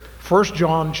1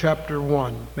 John chapter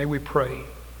 1. May we pray.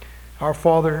 Our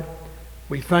Father,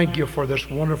 we thank you for this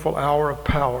wonderful hour of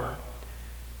power.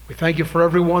 We thank you for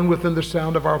everyone within the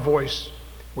sound of our voice.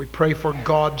 We pray for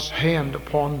God's hand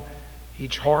upon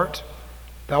each heart.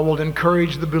 Thou wilt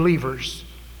encourage the believers.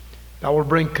 Thou wilt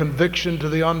bring conviction to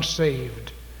the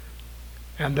unsaved.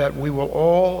 And that we will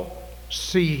all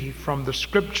see from the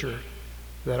Scripture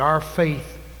that our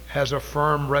faith has a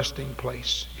firm resting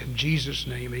place. In Jesus'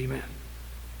 name, amen.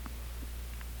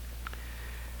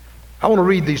 I want to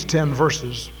read these 10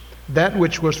 verses. That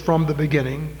which was from the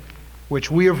beginning,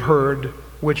 which we have heard,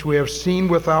 which we have seen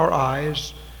with our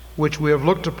eyes, which we have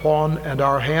looked upon, and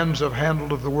our hands have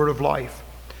handled of the word of life.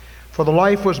 For the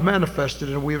life was manifested,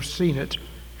 and we have seen it,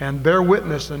 and bear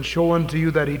witness, and show unto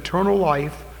you that eternal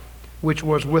life which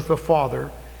was with the Father,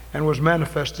 and was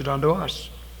manifested unto us.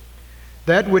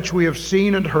 That which we have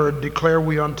seen and heard declare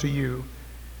we unto you,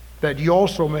 that ye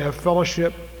also may have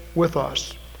fellowship with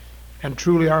us. And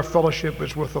truly our fellowship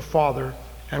is with the Father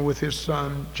and with his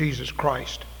Son, Jesus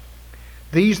Christ.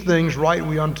 These things write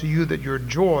we unto you, that your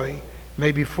joy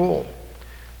may be full.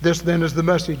 This then is the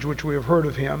message which we have heard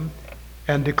of him,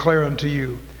 and declare unto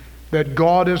you, that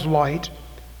God is light,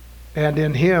 and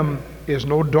in him is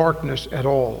no darkness at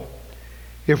all.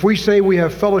 If we say we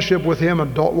have fellowship with him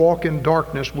and walk in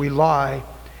darkness, we lie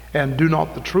and do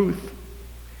not the truth.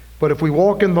 But if we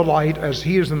walk in the light as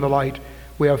he is in the light,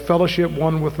 we have fellowship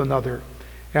one with another.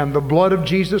 And the blood of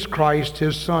Jesus Christ,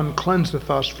 his Son, cleanseth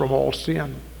us from all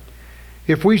sin.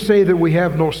 If we say that we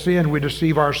have no sin, we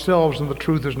deceive ourselves, and the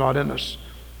truth is not in us.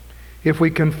 If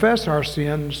we confess our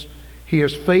sins, he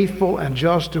is faithful and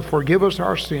just to forgive us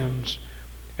our sins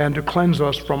and to cleanse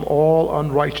us from all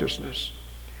unrighteousness.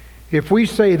 If we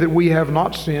say that we have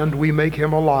not sinned, we make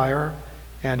him a liar,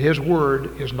 and his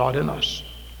word is not in us.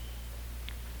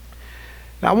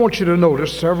 Now I want you to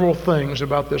notice several things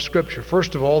about this scripture.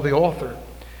 First of all, the author.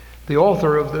 The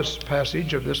author of this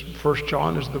passage, of this 1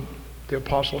 John, is the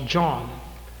Apostle John.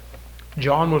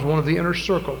 John was one of the inner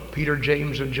circle, Peter,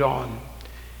 James, and John.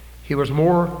 He was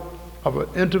more of an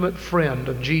intimate friend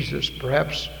of Jesus,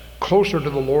 perhaps closer to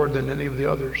the Lord than any of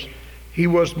the others. He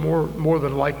was more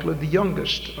than likely the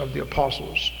youngest of the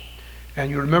apostles.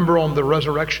 And you remember on the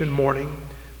resurrection morning,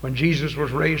 when Jesus was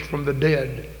raised from the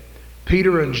dead,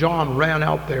 Peter and John ran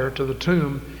out there to the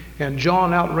tomb, and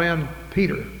John outran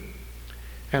Peter.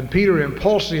 And Peter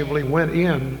impulsively went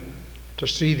in to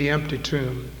see the empty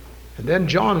tomb. And then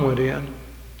John went in,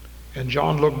 and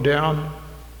John looked down,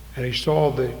 and he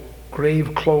saw the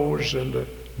grave clothes and the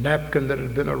napkin that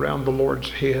had been around the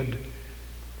Lord's head.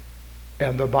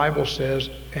 And the Bible says,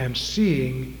 and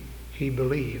seeing, he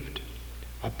believed.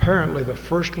 Apparently the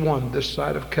first one this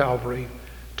side of Calvary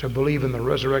to believe in the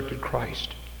resurrected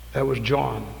Christ. That was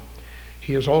John.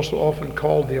 He is also often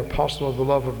called the apostle of the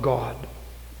love of God.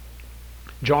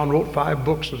 John wrote 5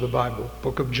 books of the Bible.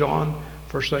 Book of John,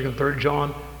 1st, 2nd, 3rd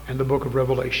John, and the book of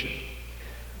Revelation.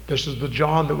 This is the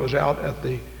John that was out at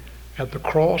the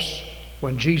cross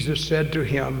when Jesus said to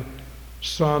him,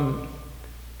 Son,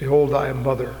 behold thy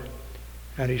mother.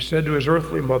 And he said to his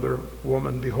earthly mother,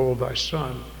 Woman, behold thy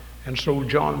son. And so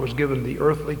John was given the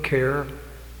earthly care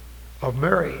of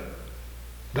Mary.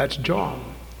 That's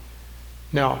John.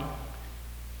 Now,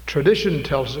 tradition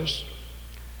tells us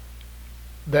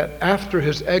that after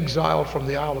his exile from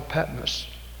the Isle of Patmos,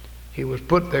 he was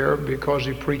put there because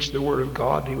he preached the word of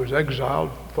God. He was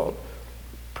exiled.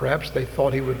 Perhaps they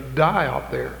thought he would die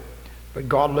out there, but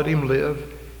God let him live.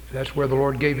 That's where the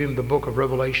Lord gave him the book of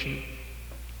Revelation.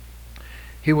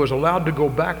 He was allowed to go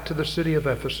back to the city of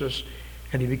Ephesus,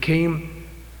 and he became,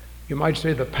 you might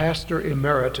say, the pastor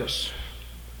emeritus.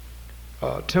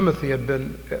 Timothy had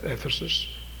been at Ephesus,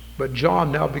 but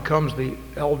John now becomes the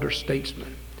elder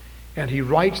statesman. And he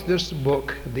writes this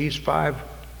book, these 5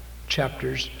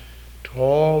 chapters, to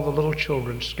all the little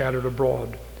children scattered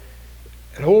abroad.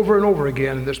 And over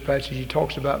again in this passage, he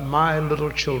talks about my little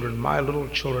children, my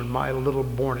little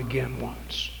born again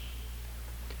ones.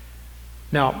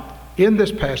 Now, in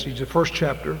this passage, the first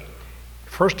chapter,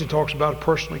 first he talks about a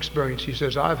personal experience. He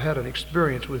says, I've had an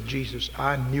experience with Jesus.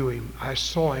 I knew him. I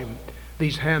saw him.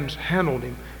 These hands handled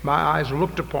him. My eyes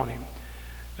looked upon him.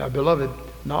 Now, beloved,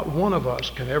 not one of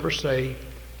us can ever say,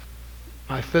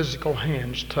 my physical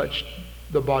hands touched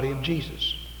the body of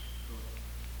Jesus.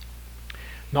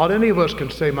 Not any of us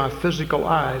can say, my physical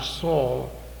eyes saw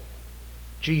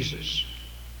Jesus.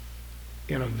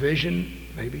 In a vision,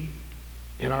 maybe.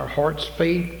 In our heart's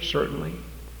faith, certainly.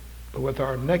 But with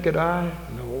our naked eye,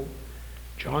 no.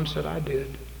 John said, I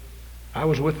did. I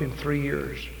was with him 3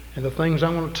 years. And the things I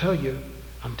want to tell you,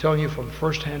 I'm telling you from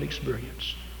firsthand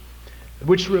experience.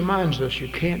 Which reminds us, you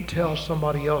can't tell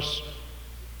somebody else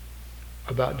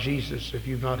about Jesus if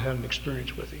you've not had an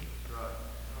experience with him.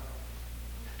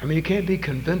 I mean, you can't be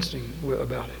convincing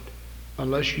about it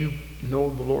unless you know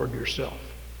the Lord yourself.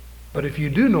 But if you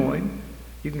do know him,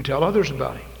 you can tell others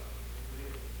about him.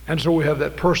 And so we have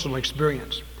that personal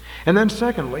experience. And then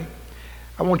secondly,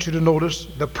 I want you to notice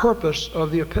the purpose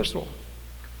of the epistle.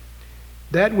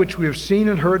 That which we have seen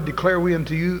and heard declare we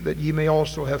unto you, that ye may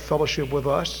also have fellowship with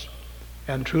us.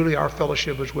 And truly our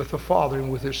fellowship is with the Father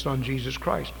and with his Son Jesus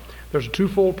Christ. There's a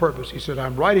twofold purpose. He said,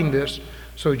 I'm writing this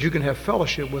so that you can have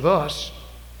fellowship with us.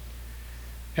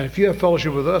 And if you have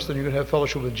fellowship with us, then you're going to have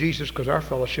fellowship with Jesus, because our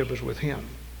fellowship is with him.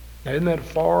 Now, isn't that a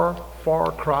far,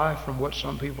 far cry from what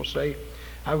some people say?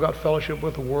 I've got fellowship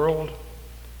with the world,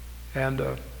 and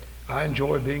I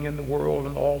enjoy being in the world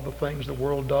and all the things the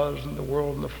world does, and the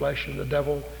world and the flesh and the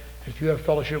devil. If you have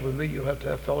fellowship with me, you'll have to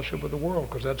have fellowship with the world,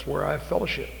 because that's where I have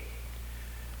fellowship.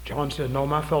 John said, no,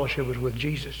 my fellowship is with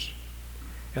Jesus.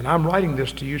 And I'm writing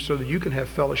this to you so that you can have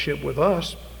fellowship with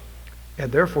us,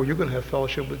 and therefore you're going to have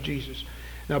fellowship with Jesus.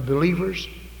 Now, believers,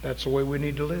 that's the way we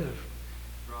need to live.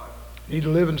 We need to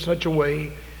live in such a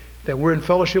way that we're in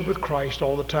fellowship with Christ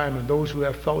all the time, and those who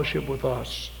have fellowship with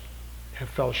us have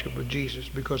fellowship with Jesus,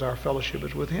 because our fellowship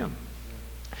is with him.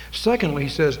 Secondly, he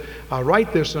says, I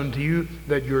write this unto you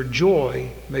that your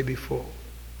joy may be full.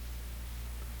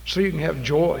 So you can have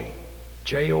joy.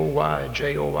 J-O-Y,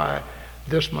 J-O-Y.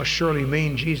 This must surely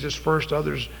mean Jesus first,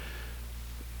 others,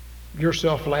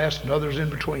 yourself last, and others in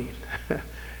between.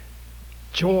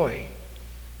 Joy.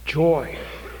 Joy.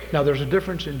 Now, there's a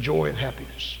difference in joy and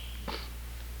happiness.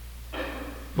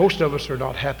 Most of us are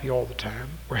not happy all the time.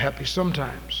 We're happy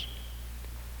sometimes.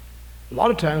 A lot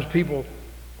of times people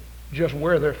just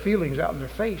wear their feelings out in their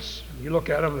face. You look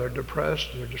at them, they're depressed,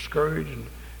 they're discouraged,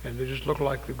 and they just look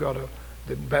like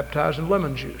they're baptized in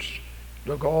lemon juice.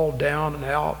 Look all down and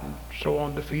out and so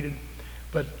on, defeated.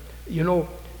 But, you know,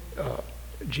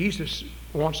 Jesus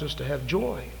wants us to have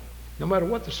joy, no matter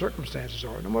what the circumstances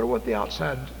are, no matter what the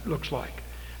outside looks like,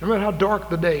 no matter how dark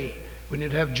the day, we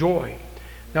need to have joy.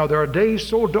 Now, there are days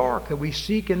so dark that we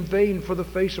seek in vain for the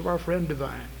face of our friend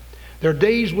divine. There are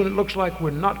days when it looks like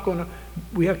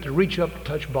we have to reach up to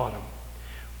touch bottom.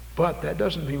 But that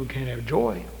doesn't mean we can't have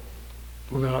joy.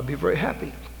 We may not be very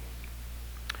happy.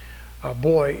 A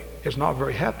boy is not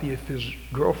very happy if his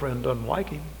girlfriend doesn't like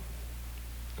him.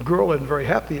 A girl isn't very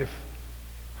happy if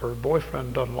her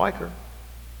boyfriend doesn't like her.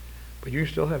 But you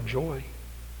still have joy.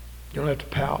 You don't have to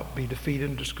pout, be defeated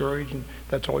and discouraged, and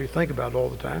that's all you think about all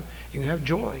the time. You can have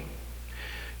joy.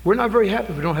 We're not very happy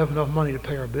if we don't have enough money to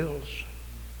pay our bills.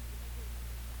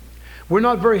 We're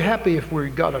not very happy if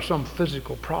we've got some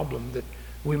physical problem that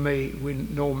we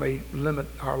know may limit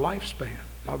our lifespan.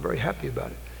 Not very happy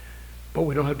about it. But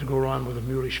we don't have to go around with a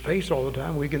mulish face all the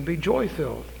time. We can be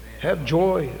joy-filled. Have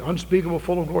joy, unspeakable,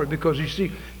 full of glory. Because you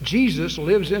see, Jesus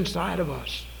lives inside of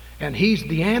us. And he's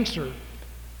the answer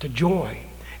to joy.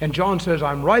 And John says,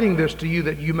 I'm writing this to you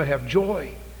that you may have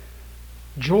joy.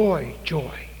 Joy,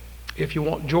 joy. If you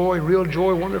want joy, real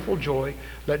joy, wonderful joy,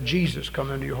 let Jesus come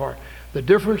into your heart. The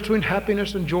difference between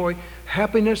happiness and joy,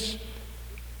 happiness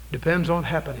depends on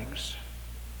happenings.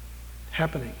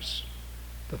 Happenings.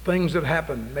 The things that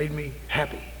happened made me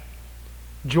happy.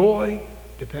 Joy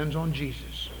depends on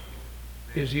Jesus.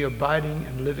 Is he abiding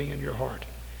and living in your heart?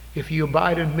 If you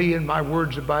abide in me and my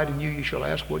words abide in you, you shall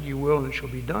ask what you will and it shall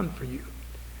be done for you.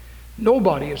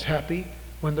 Nobody is happy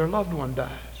when their loved one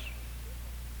dies.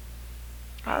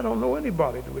 I don't know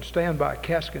anybody that would stand by a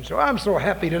casket and say, I'm so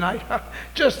happy tonight.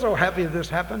 Just so happy that this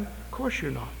happened. Of course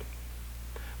you're not.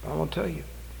 But I want to tell you,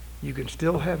 you can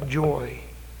still have joy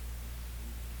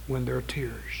when there are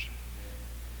tears.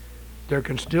 There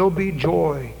can still be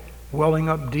joy welling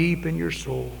up deep in your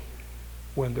soul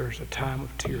when there's a time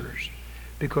of tears.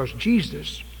 Because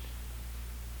Jesus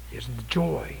is the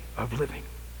joy of living.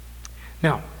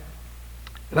 Now,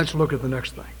 let's look at the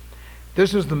next thing.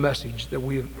 This is the message that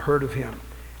we have heard of him.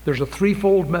 There's a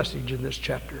threefold message in this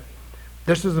chapter.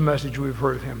 This is the message we've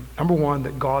heard of him. Number one,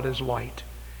 that God is light,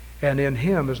 and in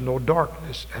him is no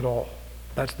darkness at all.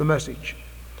 That's the message.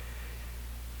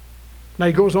 Now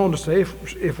he goes on to say,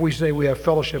 if we say we have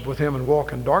fellowship with him and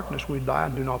walk in darkness, we lie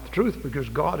and do not the truth, because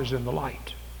God is in the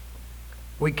light.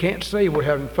 We can't say we're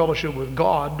having fellowship with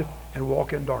God and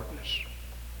walk in darkness.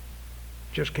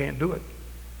 Just can't do it.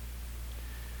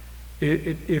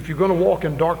 If you're going to walk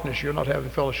in darkness, you're not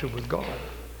having fellowship with God.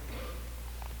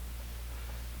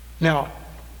 Now,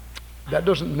 that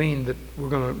doesn't mean that we're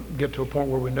going to get to a point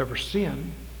where we never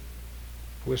sin.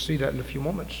 We'll see that in a few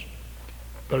moments.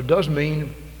 But it does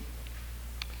mean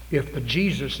if the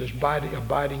Jesus is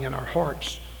abiding in our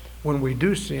hearts, when we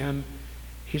do sin,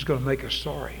 He's going to make us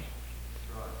sorry.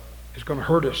 It's going to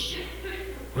hurt us.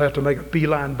 We'll have to make a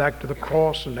beeline back to the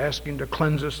cross and ask Him to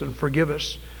cleanse us and forgive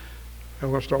us. And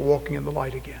we're going to start walking in the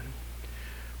light again.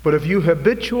 But if you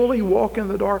habitually walk in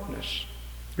the darkness,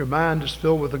 your mind is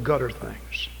filled with the gutter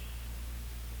things.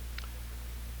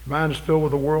 Your mind is filled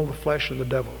with the world, the flesh, and the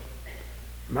devil.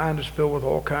 Your mind is filled with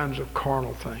all kinds of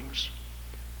carnal things.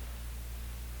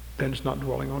 Then it's not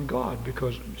dwelling on God,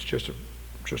 because it's just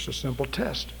a simple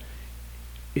test.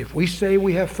 If we say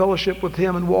we have fellowship with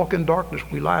Him and walk in darkness,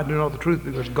 we lie and do not the truth,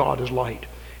 because God is light,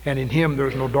 and in Him there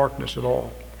is no darkness at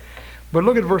all. But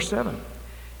look at verse 7.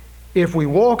 If we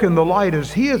walk in the light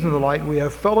as He is in the light, we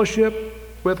have fellowship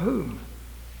with whom?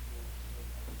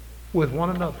 With one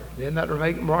another. Isn't that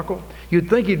remarkable? You'd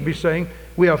think He'd be saying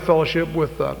we have fellowship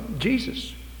with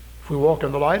Jesus. If we walk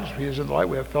in the light as He is in the light,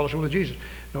 we have fellowship with Jesus.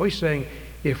 No, He's saying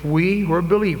if we who are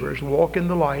believers walk in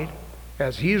the light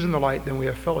as He is in the light, then we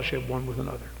have fellowship one with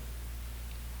another.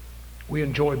 We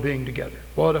enjoy being together.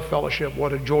 What a fellowship,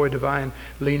 what a joy divine,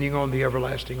 leaning on the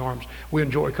everlasting arms. We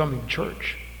enjoy coming to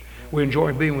church. We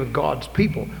enjoy being with God's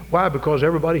people. Why? Because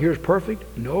everybody here is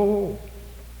perfect? No.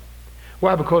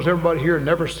 Why? Because everybody here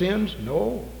never sins?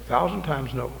 No. 1,000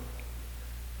 times no.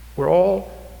 We're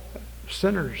all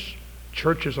sinners.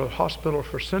 Church is a hospital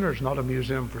for sinners, not a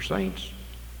museum for saints.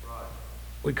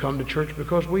 We come to church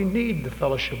because we need the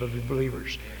fellowship of the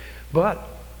believers. But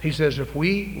He says if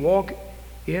we walk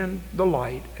in the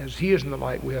light as He is in the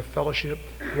light, we have fellowship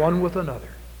one with another.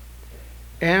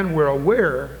 And we're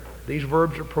aware, these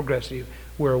verbs are progressive,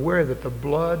 we're aware that the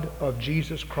blood of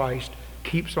Jesus Christ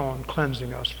keeps on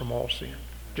cleansing us from all sin.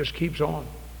 Just keeps on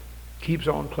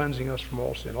cleansing us from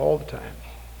all sin all the time.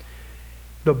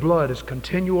 The blood is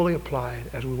continually applied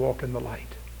as we walk in the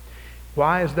light.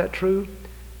 Why is that true?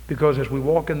 Because as we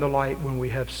walk in the light, when we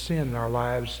have sin in our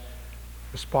lives,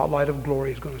 the spotlight of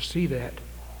glory is going to see that.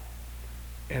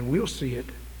 And we'll see it,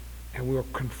 and we'll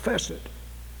confess it.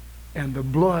 And the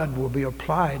blood will be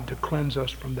applied to cleanse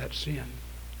us from that sin.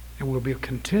 And we'll be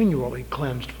continually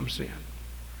cleansed from sin.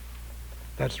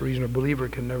 That's the reason a believer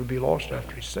can never be lost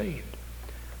after he's saved.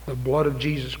 The blood of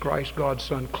Jesus Christ, God's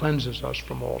Son, cleanses us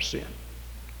from all sin.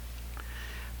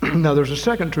 Now there's a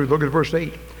second truth. Look at verse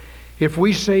 8. If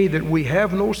we say that we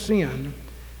have no sin,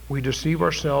 we deceive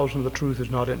ourselves and the truth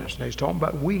is not in us. Now he's talking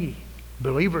about we,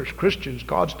 believers, Christians,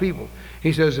 God's people.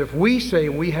 He says if we say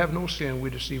we have no sin,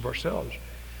 we deceive ourselves.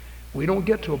 We don't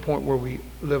get to a point where we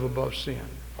live above sin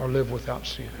or live without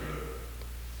sin.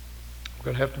 We're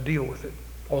going to have to deal with it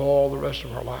all the rest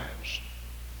of our lives.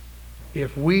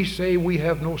 If we say we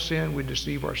have no sin, we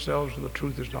deceive ourselves and the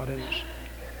truth is not in us.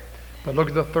 But look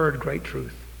at the third great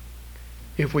truth.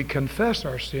 If we confess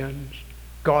our sins,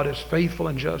 God is faithful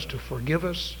and just to forgive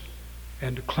us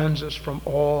and to cleanse us from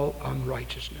all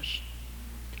unrighteousness.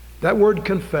 That word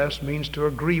confess means to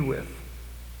agree with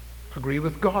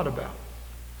God about.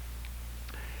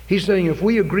 He's saying if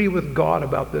we agree with God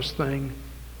about this thing,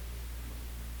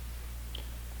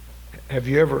 have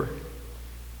you ever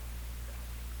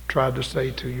tried to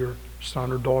say to your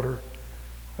son or daughter,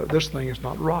 this thing is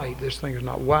not right, this thing is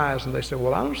not wise, and they say,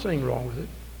 well, I don't see anything wrong with it.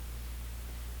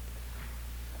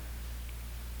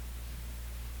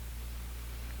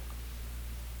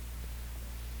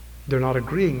 They're not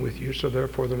agreeing with you, so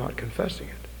therefore they're not confessing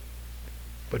it.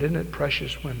 But isn't it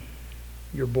precious when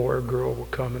your boy or girl will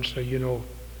come and say, you know,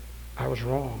 I was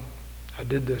wrong. I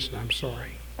did this and I'm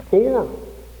sorry. Or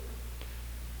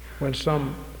when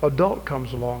some adult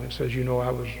comes along and says, you know,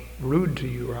 I was rude to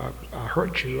you, or I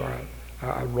hurt you, or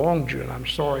I wronged you, and I'm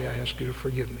sorry, I ask you to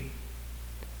forgive me.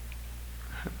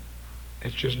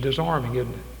 It's just disarming,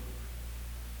 isn't it?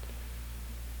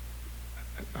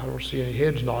 I don't see any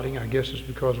heads nodding. I guess it's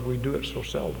because we do it so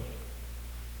seldom.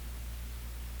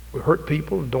 We hurt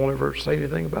people and don't ever say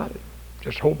anything about it.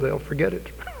 Just hope they'll forget it.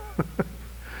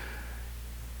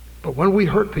 But when we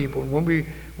hurt people, and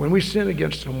when we sin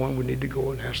against someone, we need to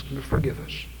go and ask them to forgive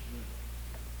us.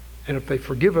 And if they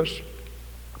forgive us,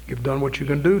 you've done what you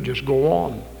can do, just go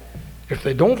on. If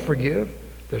they don't forgive,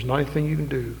 there's not anything you can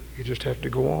do. You just have to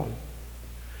go on.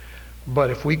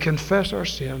 But if we confess our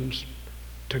sins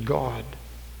to God,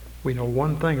 we know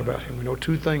one thing about Him. We know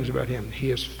two things about Him.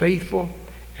 He is faithful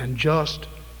and just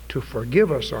to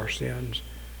forgive us our sins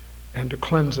and to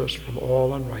cleanse us from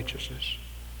all unrighteousness.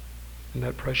 Isn't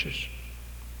that precious?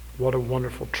 What a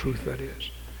wonderful truth that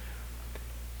is.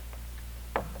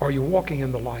 Are you walking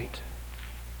in the light?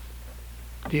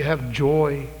 Do you have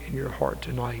joy in your heart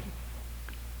tonight?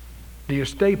 Do you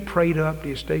stay prayed up? Do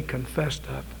you stay confessed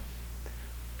up?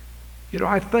 You know,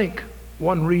 I think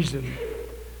one reason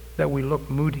that we look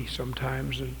moody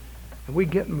sometimes, and we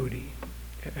get moody,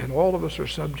 and all of us are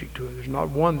subject to it, there's not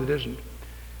one that isn't,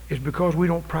 is because we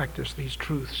don't practice these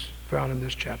truths found in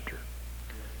this chapter.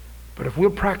 But if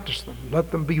we'll practice them,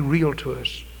 let them be real to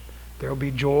us, there'll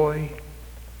be joy,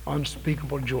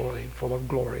 unspeakable joy, full of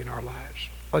glory in our lives.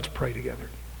 Let's pray together.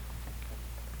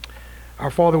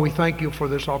 Our Father, we thank you for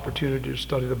this opportunity to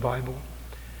study the Bible.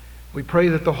 We pray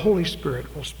that the Holy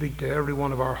Spirit will speak to every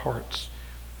one of our hearts.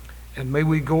 And may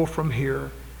we go from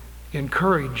here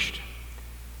encouraged.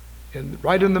 And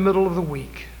right in the middle of the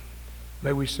week,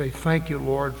 may we say, thank you,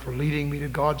 Lord, for leading me to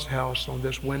God's house on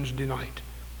this Wednesday night.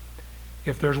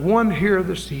 If there's one here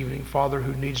this evening, Father,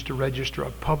 who needs to register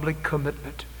a public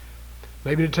commitment,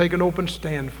 maybe to take an open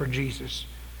stand for Jesus,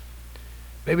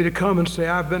 maybe to come and say,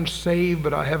 I've been saved,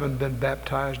 but I haven't been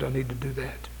baptized, I need to do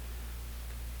that.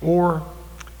 Or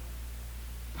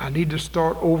I need to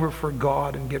start over for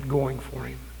God and get going for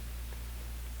Him.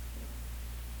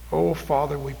 Oh,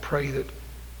 Father, we pray that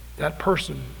that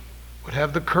person would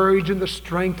have the courage and the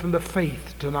strength and the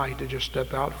faith tonight to just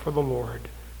step out for the Lord.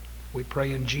 We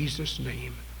pray in Jesus'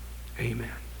 name.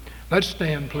 Amen. Let's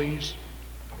stand, please.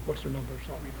 What's the number?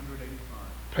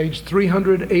 Page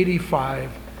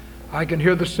 385. I can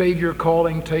hear the Savior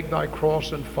calling, take thy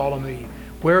cross and follow me.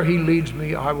 Where He leads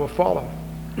me, I will follow.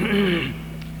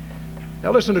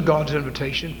 Now listen to God's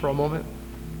invitation for a moment.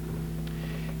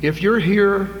 If you're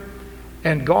here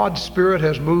and God's Spirit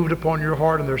has moved upon your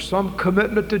heart and there's some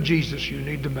commitment to Jesus you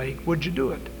need to make, would you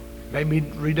do it? Maybe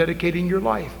rededicating your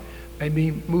life.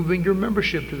 Maybe moving your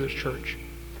membership to this church.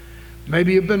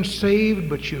 Maybe you've been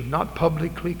saved, but you've not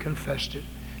publicly confessed it.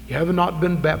 You have not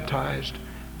been baptized.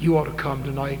 You ought to come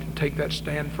tonight and take that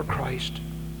stand for Christ.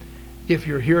 If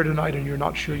you're here tonight and you're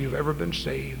not sure you've ever been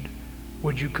saved,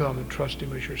 would you come and trust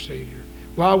Him as your Savior?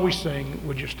 While we sing,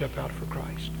 would you step out for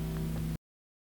Christ?